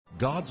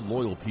God's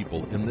loyal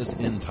people in this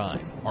end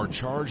time are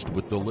charged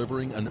with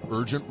delivering an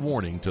urgent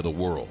warning to the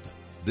world.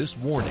 This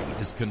warning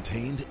is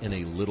contained in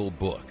a little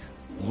book.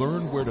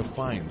 Learn where to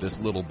find this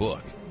little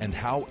book and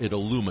how it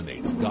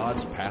illuminates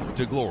God's path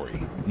to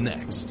glory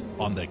next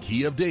on The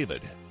Key of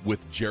David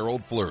with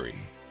Gerald Fleury.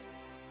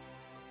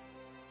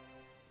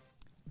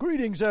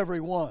 Greetings,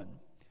 everyone.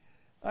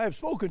 I have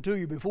spoken to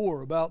you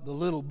before about the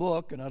little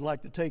book, and I'd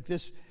like to take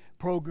this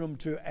program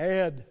to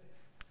add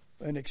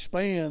and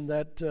expand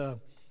that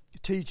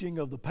teaching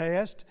of the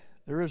past.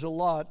 There is a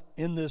lot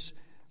in this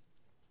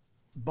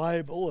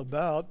Bible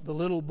about the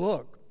little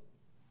book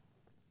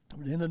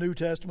in the New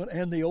Testament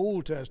and the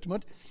Old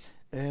Testament,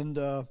 and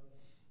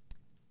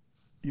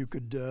you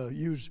could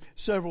use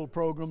several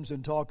programs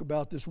and talk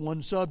about this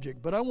one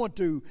subject, but I want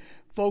to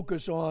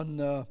focus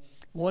on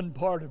one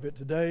part of it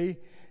today.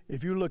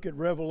 If you look at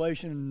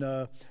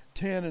Revelation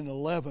 10 and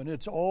 11,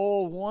 it's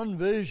all one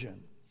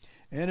vision,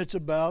 and it's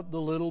about the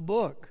little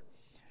book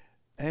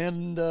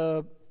and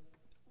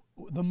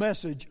the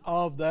message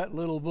of that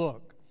little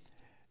book.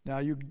 Now,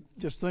 you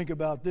just think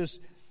about this,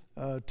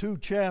 2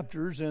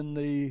 chapters in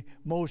the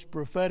most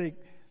prophetic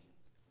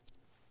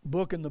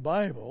book in the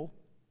Bible,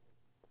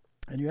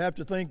 and you have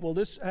to think, well,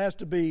 this has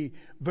to be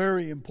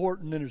very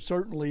important, and it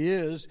certainly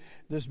is.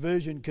 This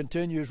vision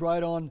continues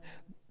right on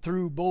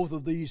through both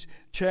of these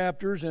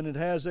chapters, and it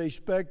has a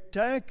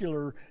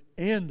spectacular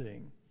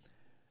ending.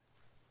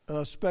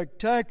 A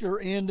spectacular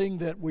ending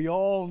that we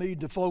all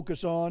need to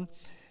focus on.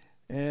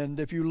 And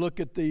if you look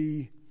at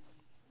the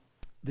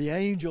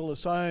angel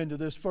assigned to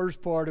this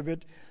first part of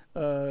it,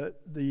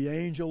 the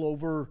angel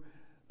over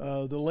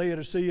the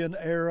Laodicean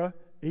era,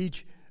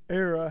 each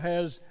era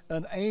has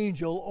an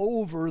angel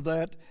over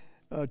that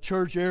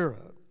church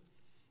era.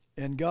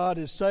 And God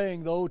is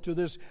saying, though, to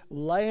this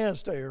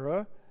last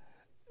era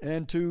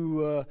and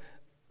to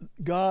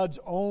God's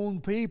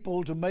own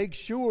people to make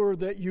sure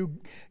that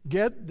you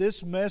get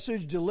this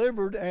message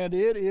delivered, and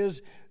it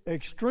is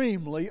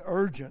extremely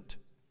urgent.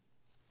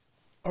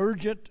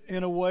 Urgent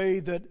in a way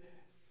that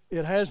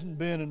it hasn't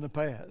been in the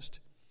past.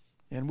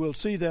 And we'll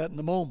see that in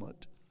a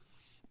moment.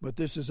 But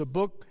this is a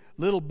book,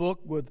 little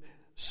book with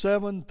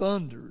 7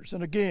 thunders.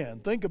 And again,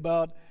 think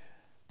about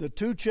the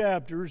 2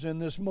 chapters in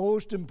this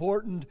most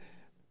important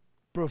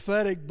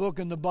prophetic book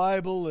in the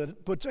Bible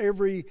that puts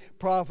every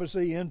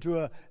prophecy into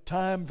a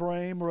time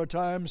frame or a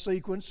time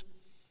sequence.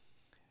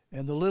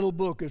 And the little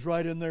book is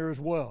right in there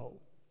as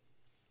well.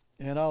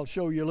 And I'll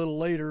show you a little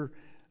later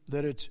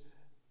that it's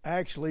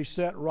actually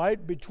set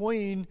right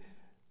between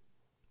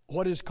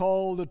what is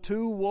called the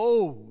 2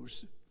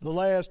 woes, the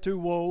last 2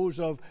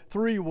 woes of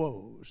 3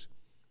 woes.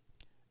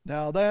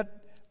 Now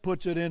that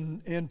puts it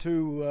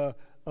into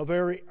a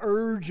very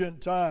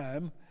urgent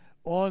time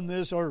on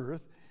this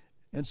earth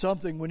and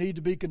something we need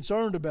to be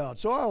concerned about.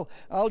 So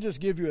I'll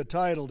just give you a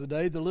title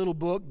today, the little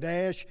book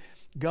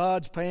 -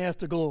 God's Path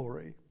to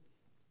Glory.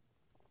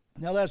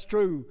 Now that's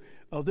true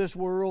of this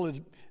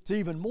world. It's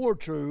even more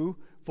true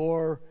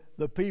for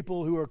the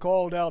people who are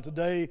called out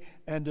today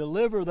and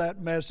deliver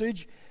that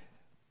message,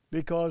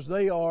 because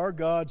they are,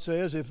 God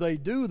says, if they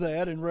do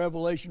that, in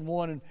Revelation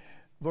 1 and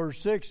verse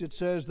 6, it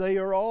says they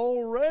are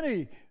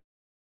already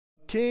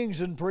kings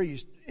and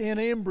priests in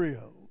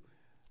embryo,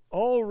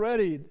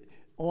 already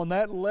on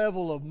that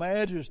level of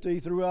majesty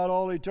throughout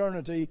all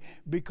eternity,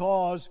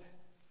 because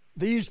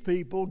these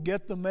people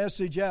get the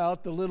message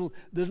out, the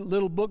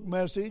little book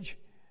message,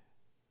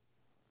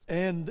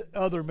 and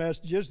other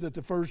messages that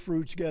the first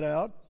fruits get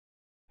out.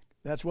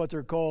 That's what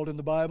they're called in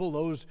the Bible,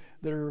 those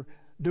that are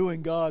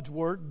doing God's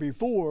work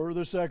before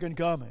the second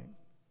coming.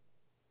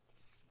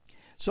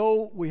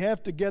 So we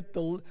have to get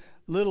the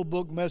little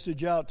book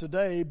message out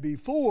today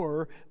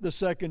before the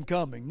second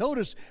coming.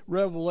 Notice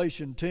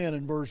Revelation 10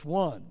 and verse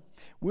 1.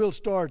 We'll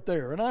start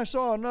there. And I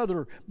saw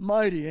another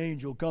mighty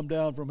angel come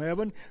down from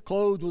heaven,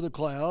 clothed with a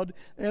cloud,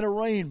 and a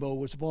rainbow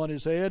was upon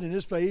his head, and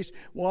his face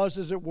was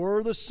as it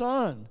were the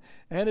sun,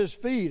 and his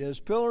feet as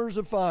pillars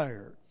of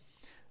fire.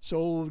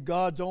 So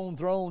God's own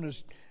throne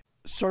is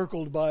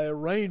circled by a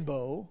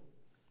rainbow,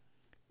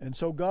 and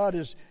so God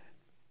is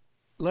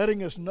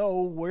letting us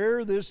know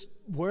where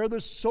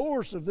the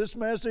source of this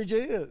message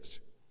is.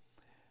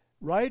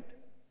 Right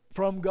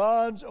from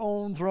God's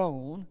own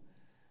throne,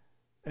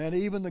 and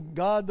even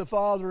God the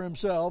Father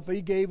himself,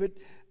 he gave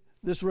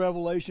this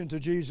revelation to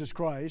Jesus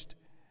Christ.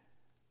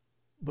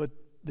 But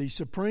the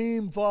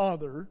Supreme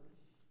Father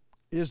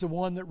is the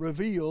one that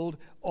revealed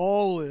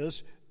all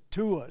this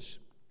to us.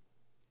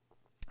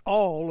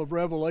 All of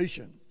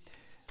Revelation.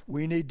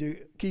 We need to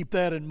keep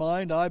that in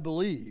mind, I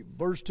believe.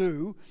 Verse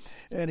 2,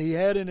 and he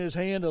had in his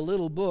hand a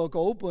little book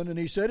open, and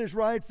he set his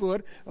right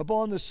foot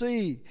upon the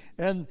sea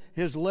and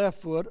his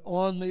left foot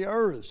on the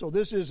earth. So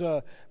this is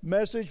a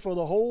message for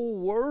the whole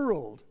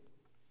world.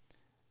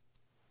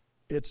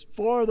 It's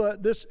for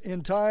this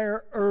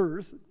entire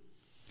earth.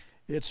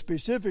 It's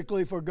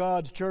specifically for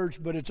God's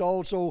church, but it's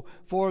also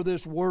for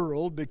this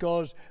world,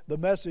 because the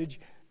message,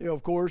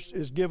 of course,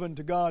 is given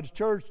to God's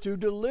church to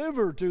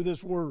deliver to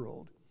this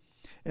world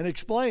and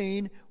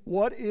explain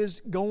what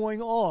is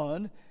going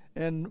on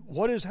and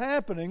what is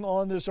happening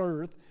on this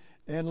earth.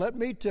 And let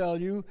me tell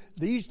you,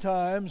 these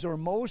times are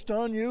most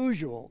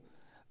unusual.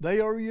 They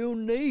are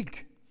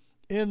unique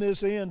in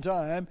this end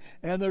time,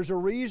 and there's a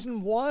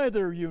reason why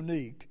they're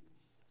unique.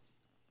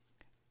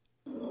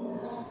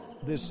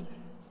 This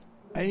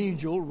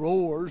angel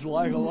roars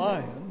like a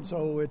lion,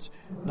 so it's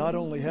not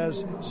only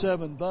has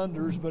 7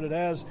 thunders, but it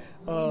has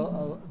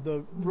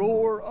the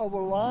roar of a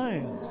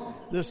lion,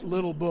 this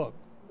little book.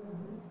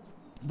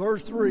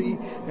 Verse 3,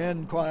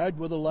 and cried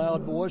with a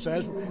loud voice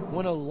as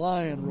when a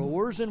lion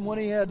roars, and when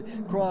he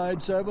had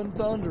cried, 7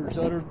 thunders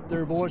uttered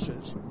their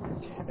voices.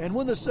 And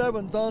when the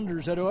 7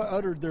 thunders had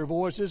uttered their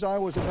voices, I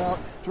was about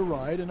to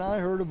write, and I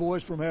heard a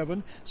voice from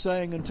heaven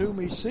saying unto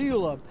me,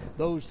 Seal up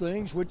those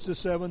things which the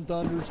 7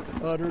 thunders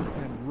uttered,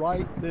 and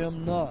write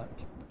them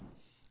not.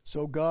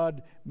 So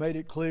God made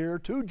it clear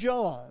to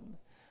John.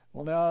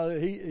 Well, now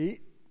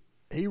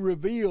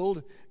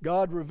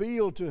God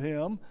revealed to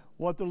him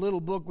what the little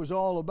book was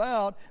all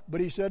about,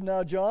 but he said,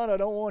 now, John, I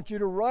don't want you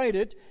to write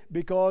it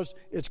because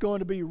it's going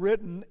to be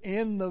written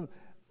in the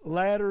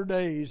latter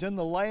days, in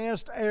the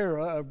last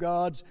era of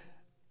God's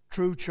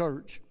true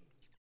church.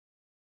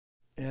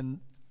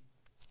 And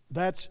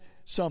that's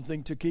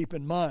something to keep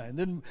in mind.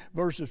 Then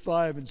verses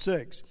 5 and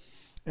 6.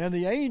 And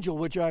the angel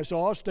which I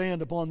saw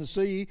stand upon the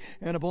sea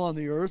and upon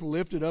the earth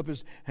lifted up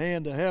his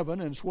hand to heaven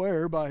and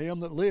sware by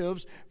him that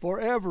lives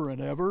forever and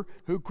ever,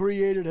 who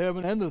created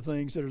heaven and the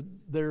things that are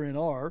therein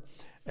are,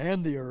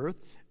 and the earth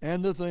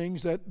and the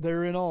things that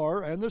therein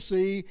are, and the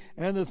sea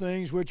and the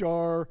things which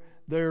are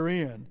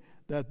therein,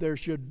 that there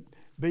should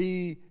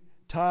be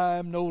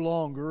time no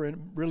longer, and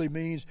it really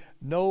means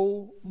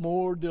no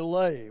more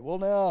delay. Well,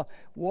 now,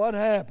 what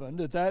happened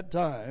at that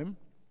time?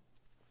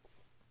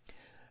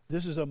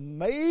 This is a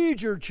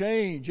major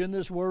change in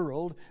this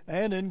world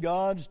and in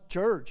God's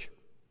church.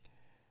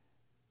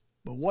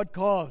 But what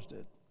caused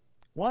it?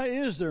 Why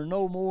is there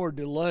no more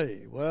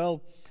delay?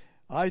 Well,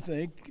 I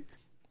think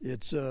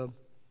it's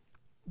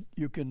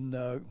you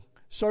can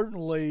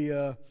certainly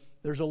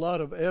there's a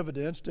lot of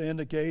evidence to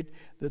indicate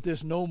that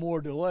this no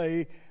more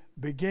delay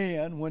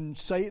began when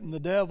Satan the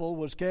devil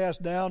was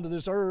cast down to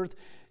this earth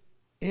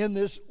in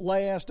this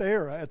last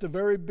era, at the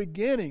very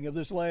beginning of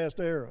this last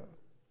era.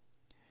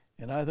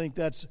 And I think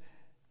that's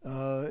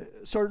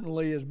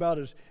certainly is about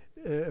as,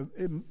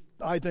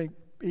 I think,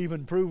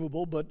 even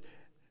provable, but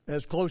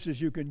as close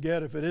as you can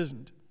get if it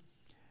isn't.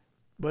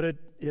 But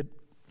it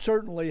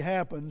certainly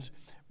happens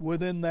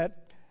within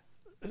that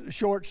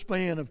short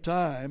span of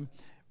time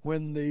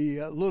when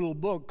the little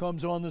book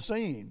comes on the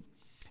scene.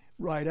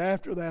 Right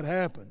after that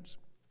happens.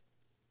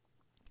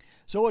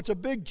 So it's a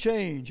big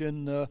change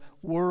in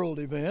world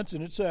events,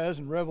 and it says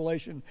in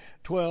Revelation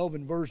 12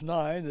 and verse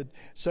 9 that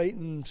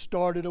Satan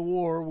started a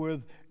war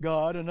with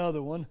God,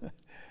 another one,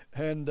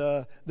 and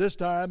this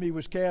time he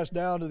was cast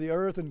down to the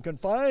earth and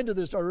confined to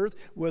this earth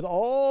with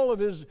all of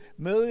his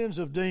millions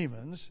of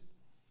demons,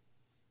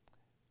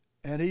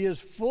 and he is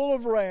full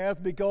of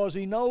wrath because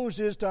he knows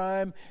his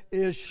time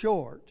is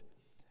short.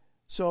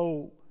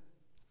 So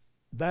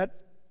that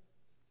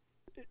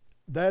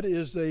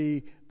is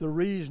the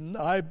reason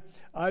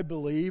I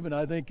believe, and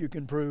I think you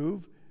can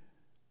prove,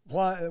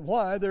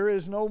 why there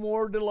is no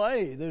more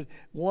delay.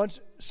 Once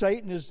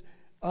Satan is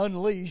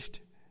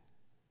unleashed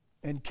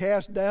and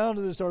cast down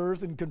to this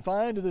earth and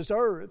confined to this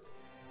earth,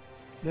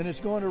 then it's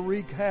going to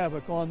wreak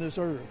havoc on this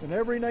earth and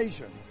every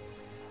nation.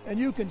 And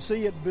you can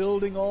see it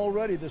building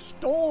already. The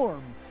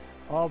storm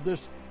of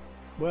this,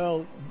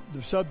 well,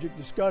 the subject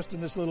discussed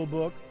in this little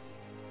book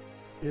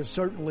is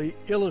certainly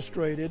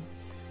illustrated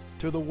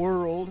to the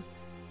world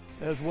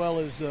as well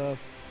as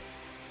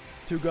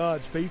to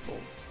God's people.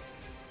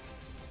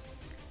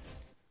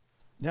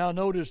 Now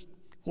notice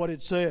what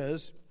it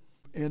says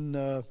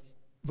in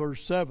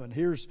verse 7.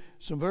 Here's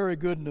some very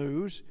good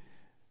news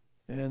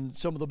and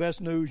some of the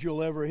best news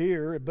you'll ever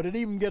hear, but it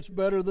even gets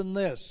better than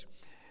this.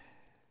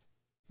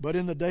 But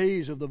in the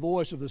days of the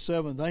voice of the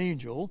 7th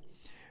angel,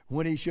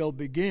 when he shall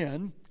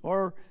begin,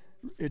 or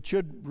it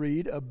should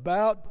read,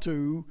 about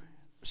to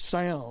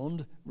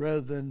sound,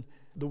 rather than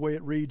the way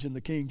it reads in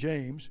the King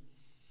James.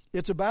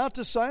 It's about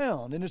to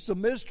sound, and it's the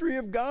mystery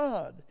of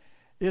God.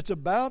 It's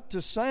about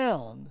to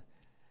sound,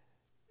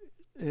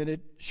 and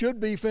it should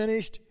be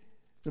finished.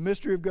 The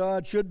mystery of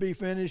God should be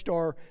finished,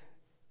 or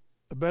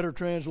a better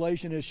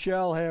translation is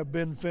shall have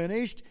been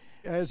finished,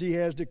 as he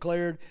has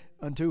declared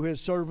unto his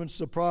servants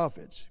the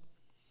prophets.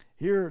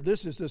 Here,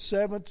 this is the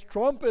 7th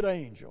trumpet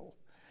angel.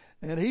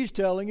 And he's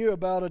telling you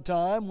about a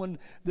time when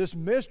this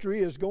mystery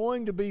is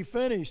going to be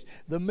finished.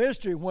 The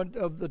mystery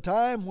of the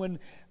time when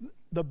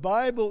the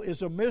Bible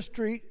is a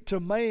mystery to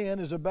man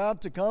is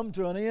about to come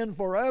to an end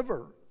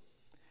forever.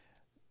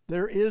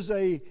 There is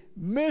a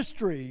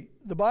mystery.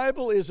 The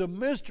Bible is a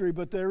mystery,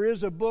 but there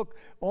is a book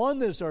on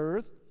this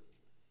earth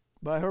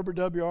by Herbert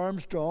W.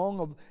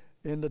 Armstrong,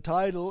 and the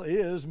title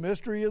is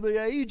Mystery of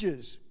the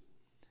Ages.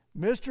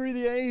 Mystery of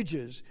the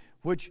Ages,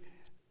 which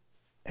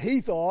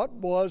he thought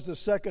was the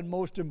second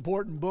most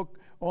important book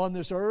on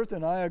this earth,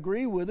 and I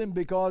agree with him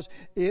because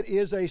it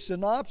is a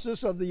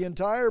synopsis of the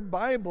entire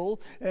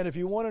Bible, and if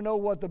you want to know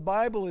what the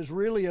Bible is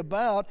really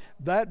about,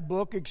 that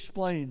book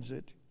explains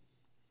it.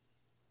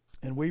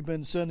 And we've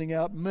been sending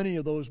out many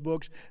of those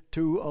books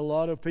to a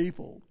lot of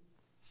people.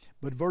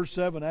 But verse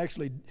 7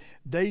 actually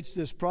dates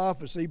this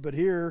prophecy, but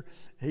here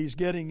he's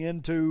getting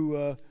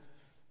into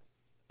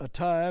a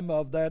time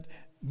of that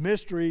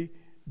mystery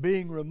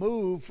being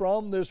removed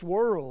from this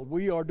world.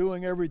 We are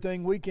doing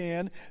everything we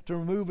can to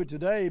remove it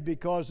today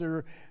because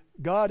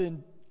God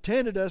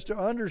intended us to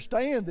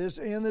understand this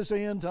in this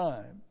end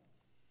time.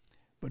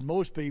 But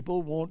most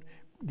people won't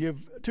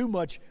give too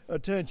much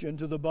attention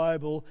to the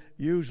Bible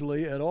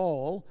usually at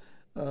all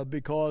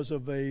because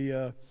of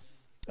a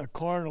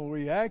carnal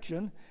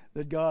reaction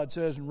that God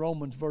says in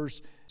Romans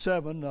verse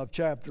 7 of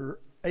chapter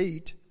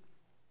 8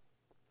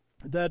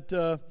 that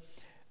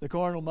the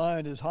carnal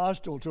mind is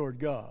hostile toward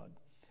God.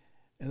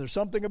 And there's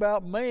something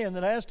about man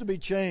that has to be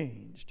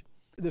changed.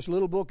 This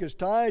little book is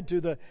tied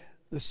to the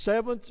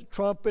seventh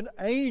trumpet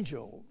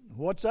angel.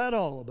 What's that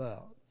all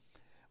about?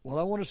 Well,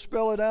 I want to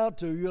spell it out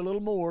to you a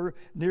little more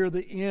near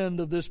the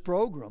end of this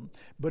program.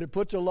 But it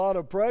puts a lot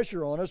of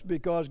pressure on us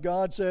because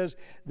God says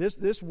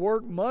this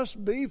work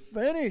must be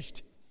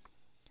finished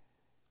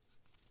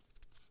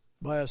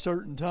by a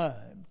certain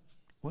time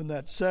when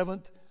that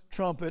seventh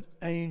trumpet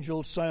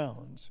angel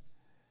sounds.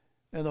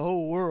 And the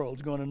whole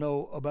world's going to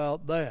know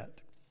about that.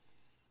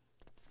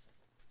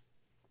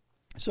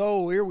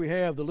 So here we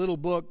have the little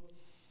book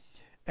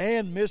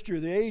and Mystery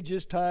of the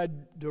Ages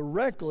tied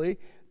directly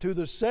to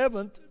the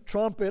seventh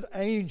trumpet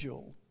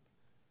angel.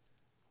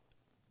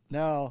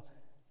 Now,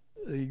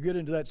 you get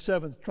into that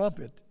seventh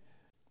trumpet,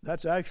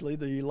 that's actually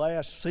the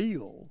last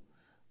seal.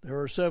 There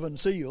are 7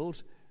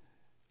 seals,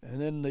 and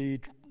then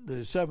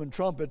the 7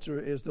 trumpets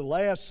is the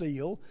last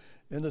seal,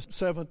 and the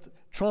seventh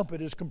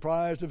trumpet is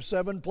comprised of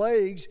 7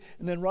 plagues,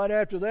 and then right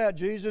after that,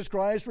 Jesus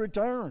Christ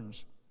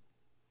returns.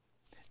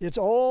 It's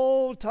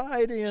all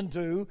tied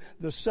into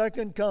the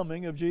second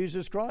coming of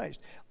Jesus Christ.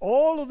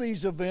 All of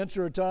these events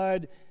are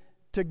tied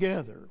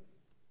together.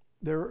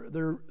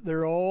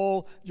 They're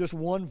all just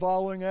one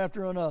following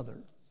after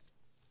another.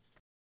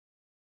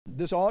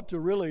 This ought to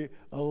really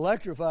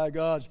electrify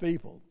God's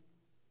people.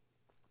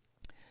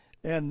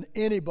 And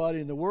anybody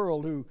in the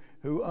world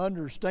who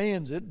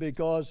understands it,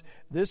 because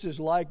this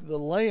is like the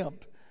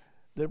lamp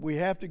that we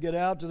have to get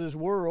out to this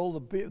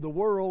world. The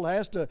world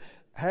has to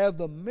have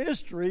the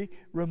mystery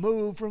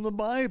removed from the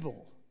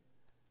Bible.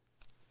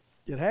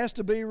 It has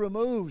to be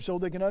removed so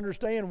they can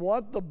understand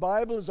what the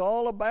Bible is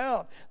all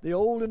about. The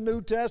Old and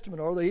New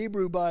Testament, or the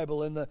Hebrew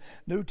Bible and the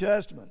New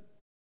Testament.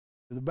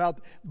 It's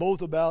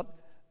both about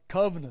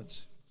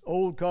covenants,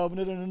 Old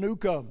Covenant and a New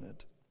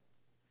Covenant.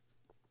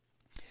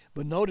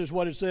 But notice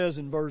what it says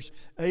in verse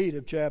 8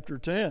 of chapter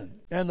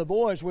 10. And the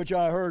voice which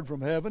I heard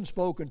from heaven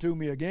spoke unto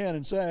me again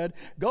and said,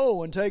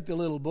 Go and take the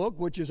little book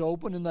which is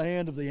open in the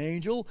hand of the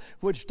angel,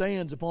 which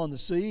stands upon the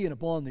sea and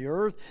upon the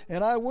earth.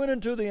 And I went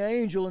unto the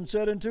angel and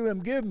said unto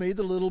him, Give me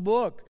the little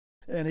book.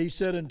 And he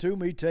said unto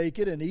me, Take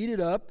it and eat it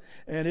up,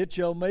 and it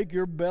shall make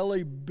your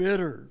belly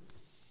bitter.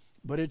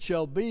 But it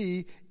shall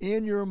be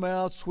in your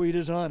mouth sweet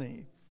as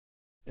honey.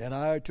 And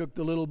I took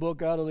the little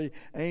book out of the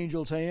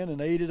angel's hand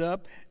and ate it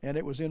up, and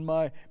it was in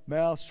my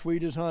mouth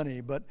sweet as honey.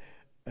 But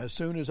as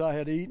soon as I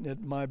had eaten it,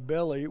 my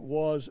belly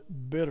was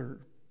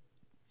bitter.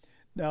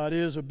 Now, it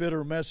is a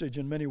bitter message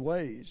in many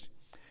ways.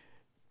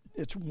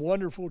 It's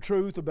wonderful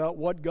truth about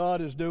what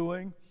God is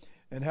doing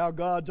and how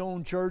God's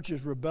own church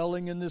is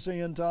rebelling in this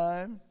end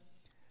time.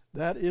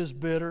 That is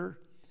bitter.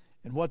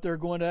 And what they're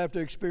going to have to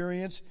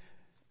experience,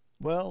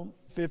 well,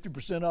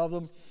 50% of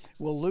them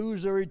will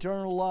lose their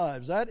eternal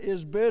lives. That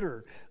is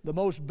bitter, the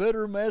most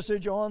bitter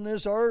message on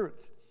this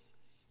earth.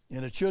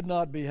 And it should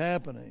not be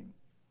happening.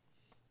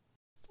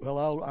 Well,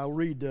 I'll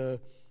read a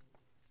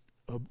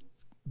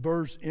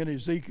verse in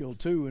Ezekiel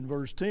 2 in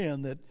verse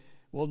 10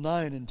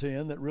 9 and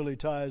 10 that really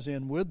ties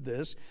in with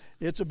this.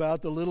 It's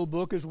about the little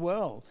book as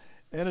well.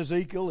 And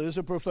Ezekiel is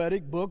a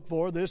prophetic book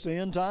for this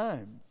end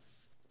time.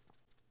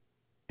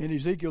 In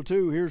Ezekiel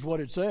 2, here's what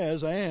it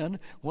says, And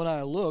when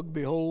I looked,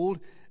 behold,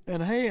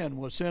 an hand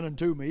was sent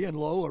unto me, and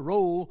lo, a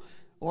roll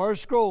or a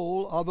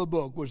scroll of a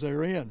book was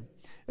therein.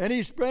 And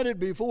he spread it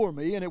before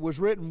me, and it was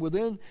written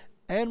within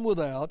and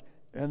without,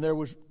 and there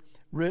was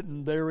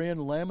written therein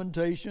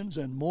lamentations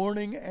and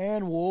mourning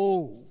and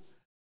woe.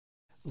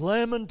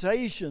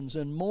 Lamentations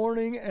and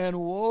mourning and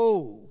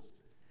woe.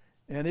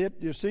 And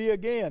you see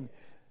again,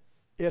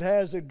 it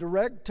has a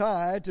direct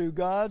tie to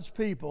God's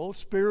people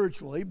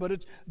spiritually, but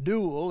it's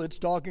dual. It's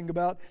talking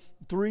about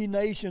 3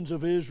 nations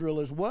of Israel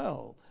as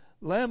well.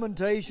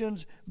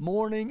 Lamentations,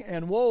 mourning,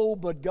 and woe.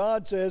 But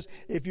God says,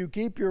 if you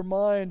keep your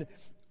mind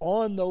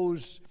on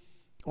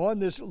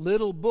this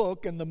little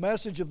book and the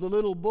message of the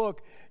little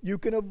book, you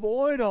can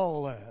avoid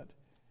all that.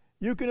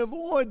 You can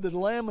avoid the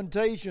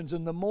lamentations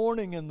and the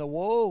mourning and the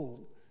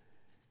woe.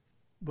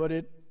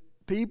 But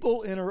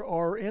people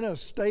are in a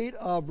state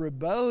of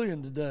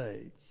rebellion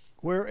today.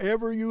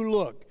 Wherever you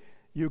look,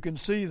 you can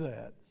see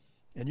that.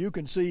 And you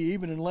can see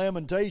even in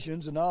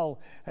Lamentations, and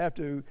I'll have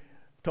to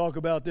talk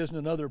about this in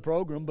another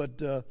program, but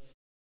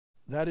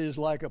that is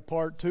like a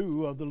part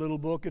 2 of the little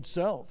book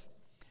itself.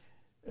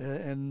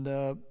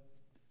 And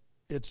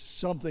it's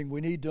something we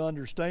need to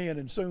understand,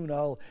 and soon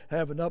I'll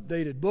have an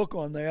updated book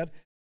on that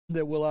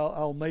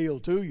I'll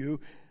mail to you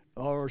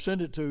or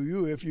send it to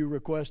you if you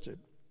request it.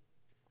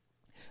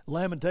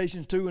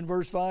 Lamentations 2 and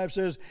verse 5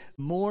 says,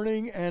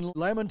 mourning and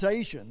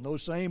lamentation,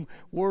 those same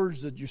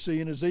words that you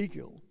see in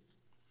Ezekiel.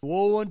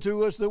 Woe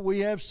unto us that we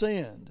have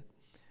sinned.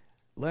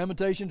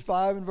 Lamentations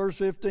 5 and verse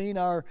 15,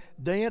 our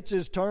dance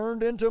is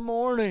turned into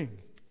mourning.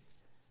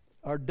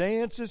 Our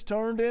dance is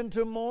turned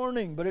into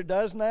mourning, but it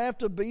doesn't have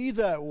to be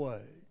that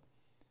way.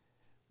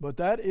 But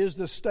that is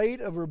the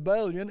state of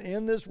rebellion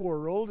in this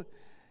world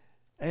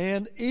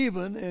and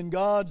even in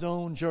God's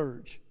own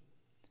church.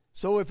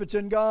 So if it's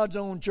in God's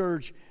own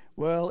church,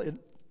 well,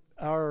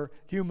 our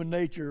human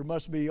nature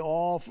must be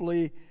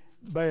awfully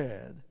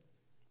bad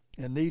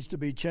and needs to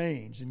be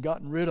changed and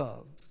gotten rid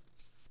of.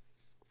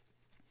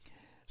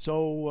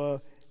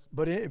 So,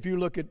 but if you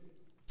look at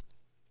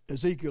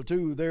Ezekiel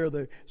 2, there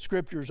the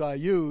scriptures I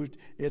used,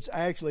 it's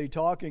actually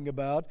talking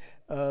about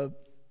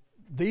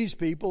these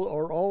people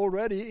are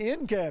already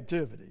in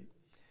captivity.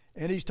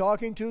 And he's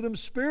talking to them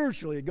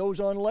spiritually. It goes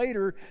on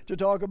later to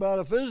talk about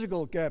a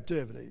physical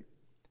captivity.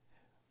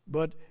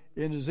 But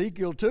in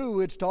Ezekiel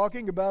 2, it's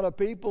talking about a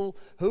people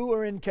who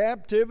are in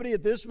captivity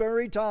at this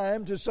very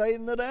time to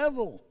Satan the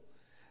devil.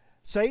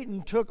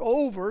 Satan took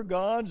over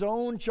God's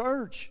own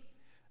church.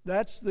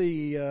 That's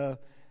the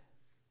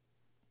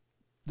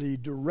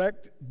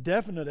direct,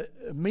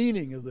 definite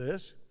meaning of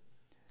this.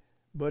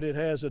 But it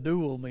has a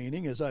dual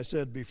meaning, as I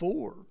said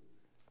before.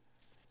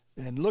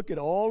 And look at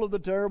all of the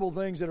terrible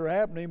things that are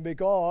happening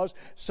because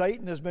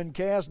Satan has been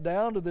cast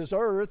down to this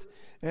earth,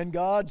 and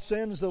God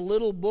sends the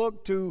little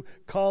book to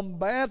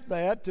combat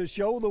that, to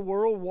show the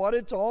world what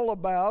it's all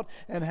about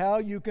and how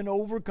you can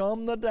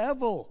overcome the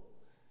devil.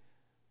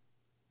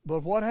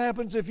 But what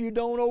happens if you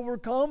don't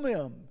overcome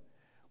him?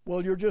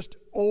 Well, you're just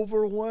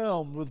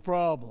overwhelmed with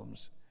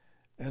problems.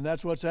 And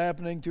that's what's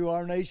happening to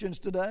our nations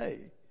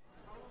today.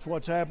 It's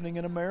what's happening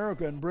in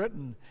America and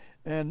Britain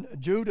and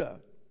Judah,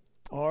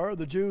 or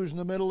the Jews in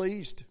the Middle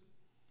East.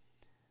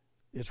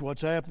 It's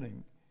what's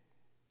happening.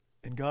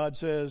 And God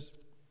says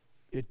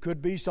it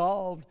could be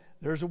solved.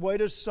 There's a way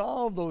to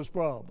solve those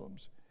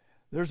problems.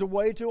 There's a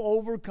way to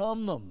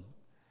overcome them.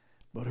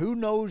 But who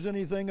knows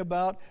anything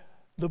about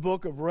the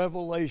book of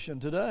Revelation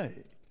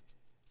today?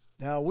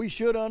 Now, we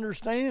should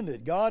understand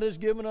it. God has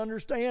given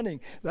understanding.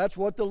 That's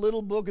what the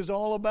little book is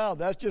all about.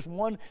 That's just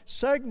one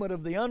segment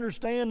of the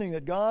understanding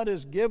that God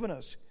has given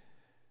us.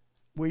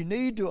 We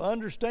need to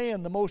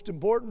understand the most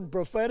important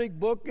prophetic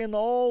book in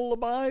all the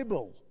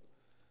Bible.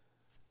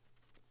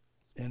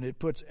 And it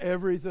puts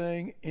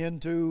everything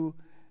into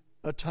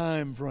a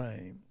time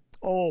frame,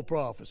 all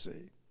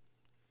prophecy.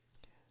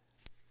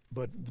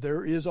 But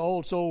there is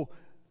also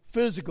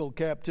physical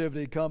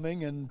captivity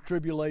coming and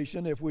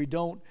tribulation if we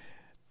don't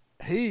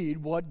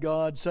heed what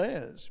God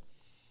says.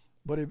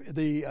 But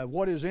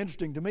what is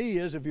interesting to me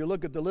is if you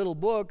look at the little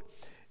book,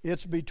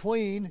 it's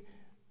between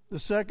the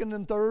second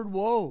and third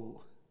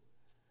woe.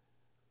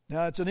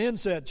 Now, it's an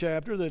inset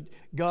chapter that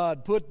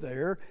God put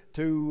there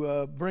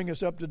to bring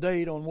us up to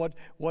date on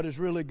what is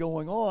really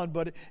going on,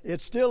 but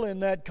it's still in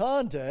that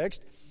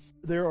context.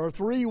 There are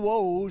 3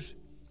 woes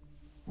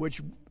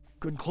which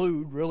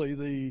conclude really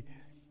the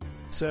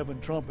 7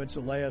 trumpets.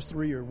 The last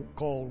 3 are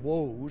called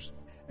woes.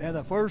 And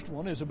the first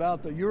one is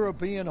about the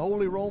European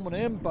Holy Roman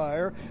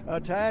Empire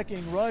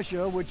attacking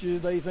Russia, which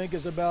they think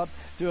is about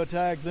to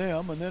attack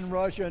them. And then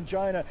Russia and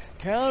China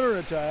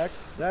counterattack.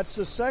 That's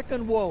the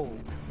second woe.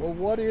 Well,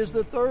 what is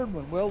the third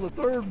one? Well, the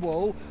third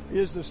woe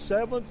is the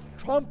 7th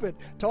trumpet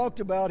talked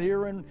about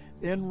here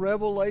in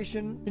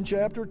Revelation in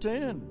chapter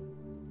 10.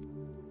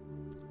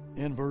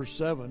 In verse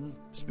 7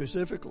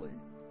 specifically.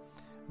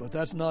 But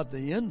that's not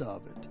the end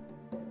of it.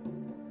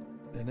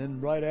 And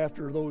then right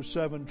after those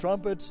 7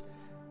 trumpets,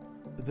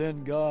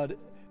 then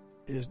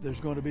there's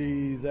going to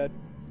be that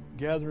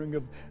gathering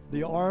of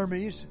the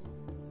armies,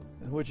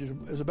 which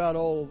is about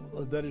all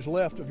that is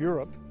left of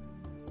Europe,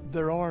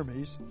 their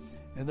armies,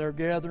 and they're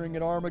gathering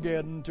at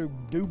Armageddon to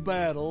do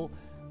battle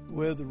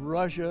with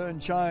Russia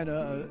and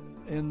China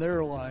in their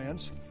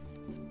alliance.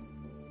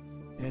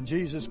 And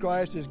Jesus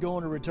Christ is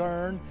going to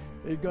return.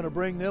 He's going to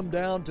bring them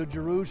down to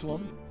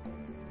Jerusalem,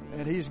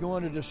 and he's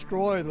going to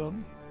destroy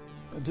them,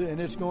 and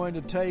it's going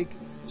to take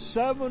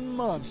 7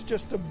 months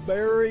just to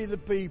bury the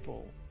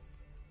people.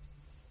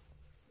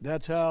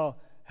 That's how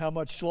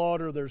much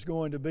slaughter there's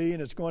going to be,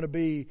 and it's going to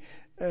be,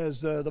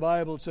 as the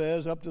Bible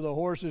says, up to the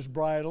horses'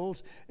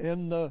 bridles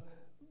in the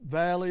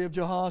valley of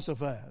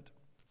Jehoshaphat.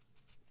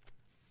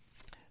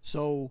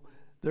 So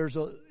there's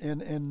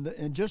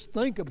and just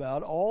think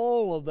about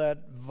all of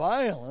that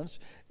violence,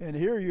 and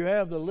here you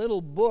have the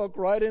little book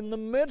right in the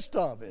midst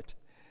of it.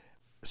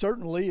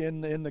 Certainly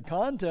in the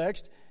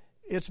context,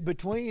 it's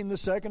between the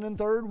second and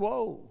third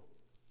woe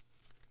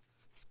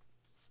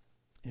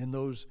in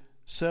those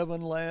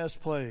 7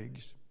 last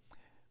plagues,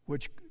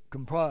 which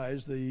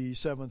comprise the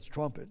seventh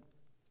trumpet.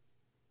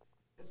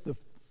 The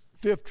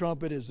fifth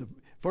trumpet is the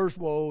first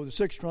woe, the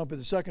sixth trumpet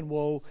the second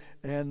woe,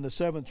 and the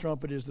seventh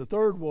trumpet is the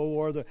third woe,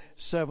 or the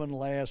seven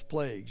last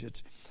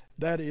plagues.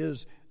 That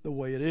is the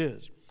way it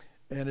is.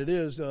 And it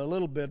is a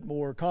little bit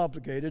more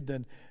complicated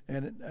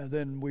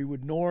than we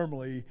would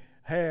normally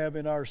have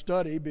in our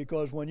study,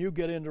 because when you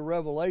get into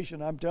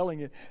Revelation, I'm telling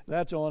you,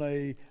 that's on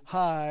a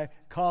high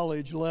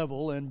college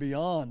level and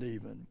beyond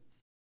even.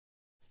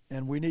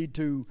 And we need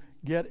to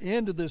get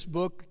into this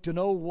book to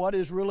know what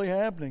is really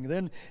happening.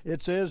 Then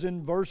it says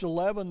in verse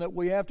 11 that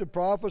we have to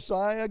prophesy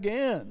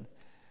again.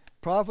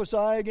 Prophesy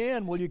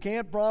again. Well, you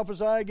can't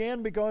prophesy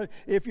again because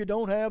if you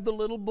don't have the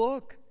little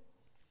book,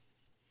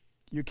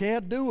 you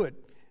can't do it.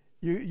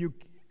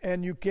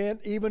 And you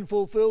can't even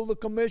fulfill the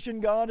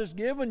commission God has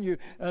given you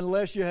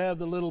unless you have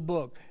the little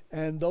book.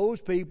 And those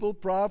people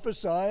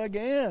prophesy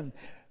again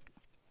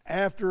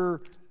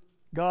after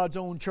God's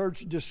own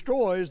church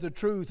destroys the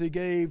truth He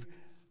gave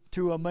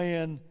to a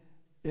man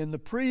in the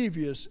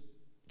previous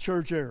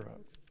church era.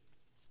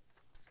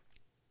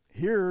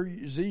 Here,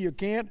 you see, you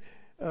can't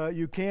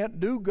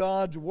do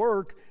God's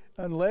work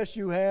unless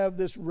you have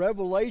this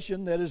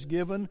revelation that is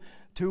given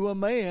to a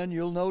man.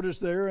 You'll notice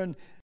there in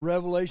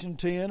Revelation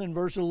 10 and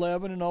verse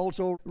 11, and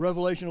also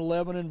Revelation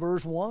 11 and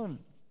verse 1.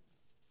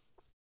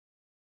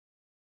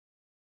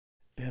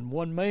 And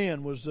one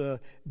man was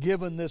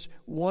given this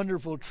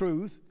wonderful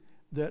truth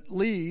that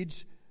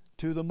leads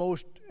to the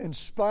most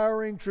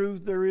inspiring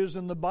truth there is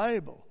in the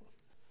Bible.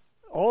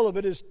 All of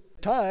it is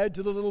tied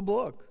to the little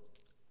book.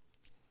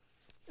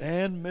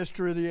 And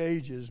Mystery of the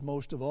Ages,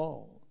 most of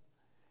all.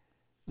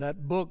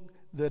 That book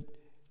that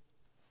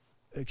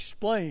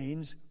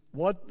explains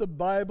what the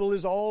Bible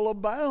is all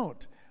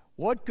about.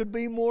 What could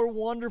be more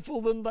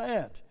wonderful than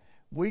that?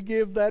 We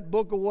give that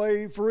book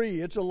away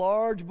free. It's a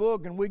large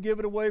book, and we give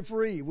it away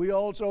free. We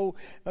also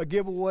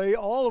give away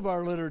all of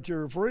our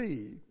literature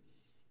free,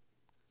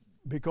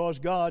 because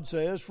God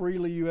says,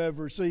 freely you have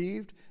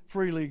received,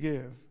 freely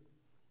give.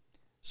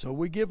 So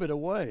we give it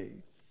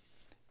away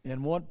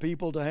and want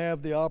people to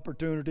have the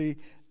opportunity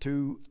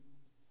to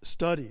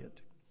study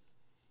it.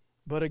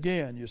 But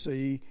again, you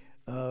see,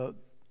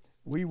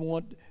 we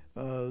want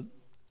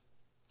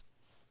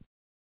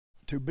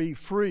to be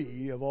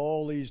free of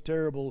all these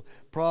terrible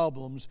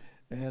problems.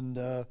 And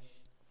the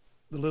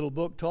little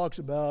book talks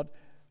about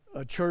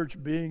a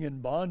church being in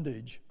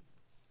bondage.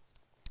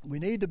 We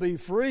need to be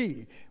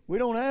free. We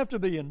don't have to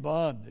be in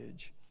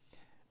bondage,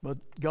 but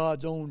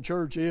God's own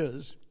church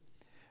is.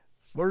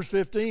 Verse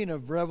 15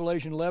 of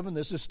Revelation 11,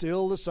 this is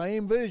still the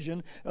same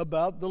vision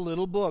about the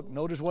little book.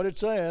 Notice what it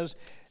says.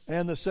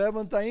 And the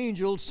seventh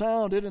angel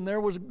sounded, and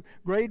there was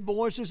great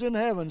voices in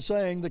heaven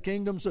saying, the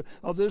kingdoms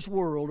of this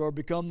world are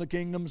become the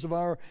kingdoms of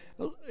our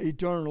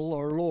eternal,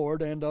 our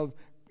Lord, and of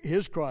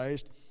His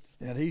Christ,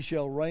 and He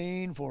shall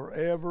reign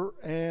forever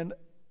and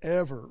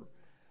ever.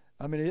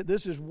 I mean,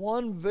 this is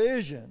one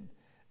vision.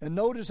 And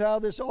notice how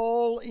this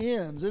all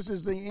ends. This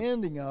is the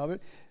ending of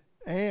it.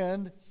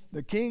 And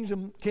the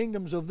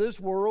kingdoms of this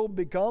world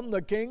become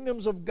the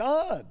kingdoms of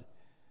God.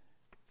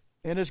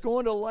 And it's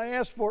going to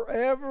last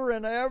forever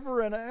and ever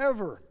and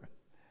ever.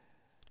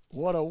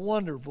 What a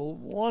wonderful,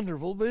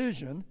 wonderful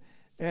vision.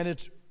 And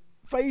it's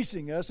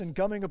facing us and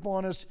coming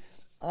upon us,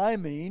 I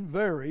mean,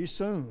 very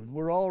soon.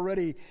 We're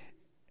already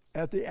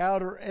at the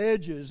outer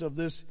edges of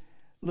this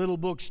little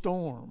book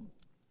storm.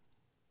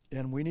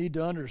 And we need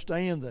to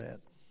understand that.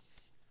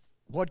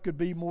 What could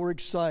be more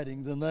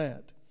exciting than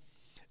that?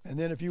 And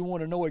then if you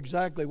want to know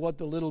exactly what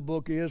the little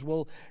book is,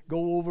 well,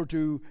 go over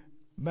to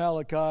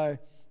Malachi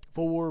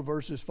 4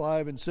 verses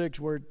 5 and 6,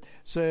 where it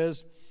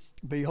says,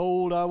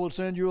 behold, I will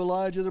send you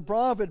Elijah the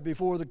prophet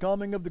before the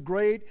coming of the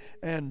great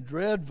and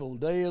dreadful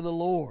day of the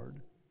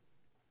Lord.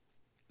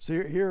 See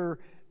here,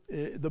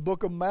 the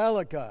book of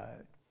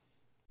Malachi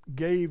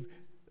gave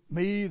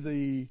me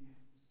the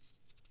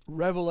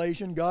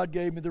revelation. God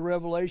gave me the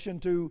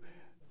revelation to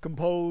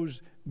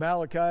compose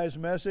Malachi's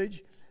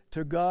message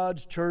to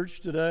God's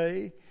church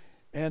today,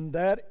 and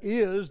that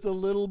is the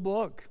little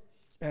book.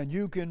 And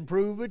you can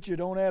prove it. You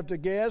don't have to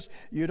guess.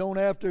 You don't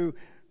have to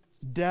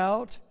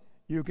doubt.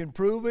 You can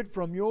prove it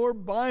from your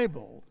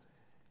Bible.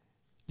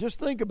 Just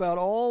think about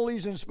all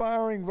these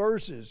inspiring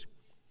verses.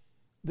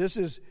 This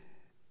is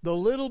the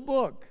little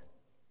book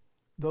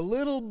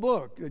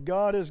that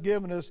God has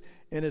given us,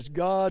 and it's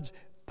God's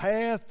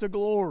path to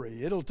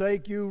glory. It'll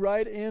take you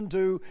right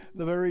into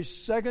the very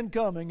second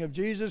coming of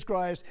Jesus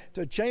Christ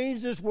to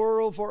change this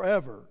world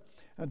forever.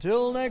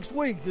 Until next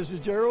week, this is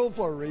Gerald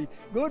Flurry.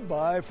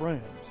 Goodbye,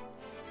 friends.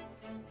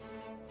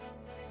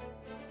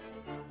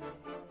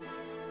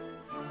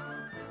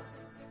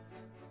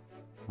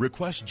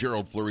 Request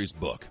Gerald Flurry's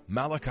book,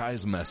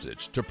 Malachi's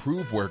Message, to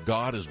prove where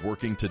God is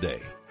working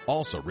today.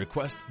 Also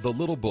request the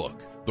Little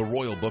Book, the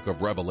Royal Book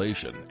of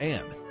Revelation,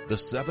 and the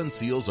 7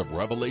 Seals of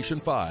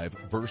Revelation 5,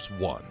 verse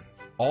 1.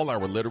 All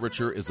our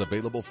literature is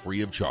available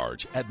free of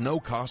charge at no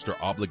cost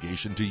or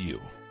obligation to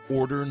you.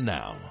 Order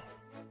now.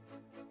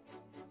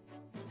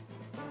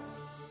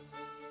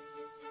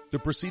 The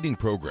preceding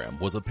program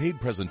was a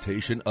paid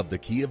presentation of the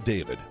Key of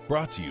David,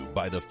 brought to you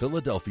by the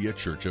Philadelphia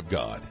Church of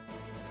God.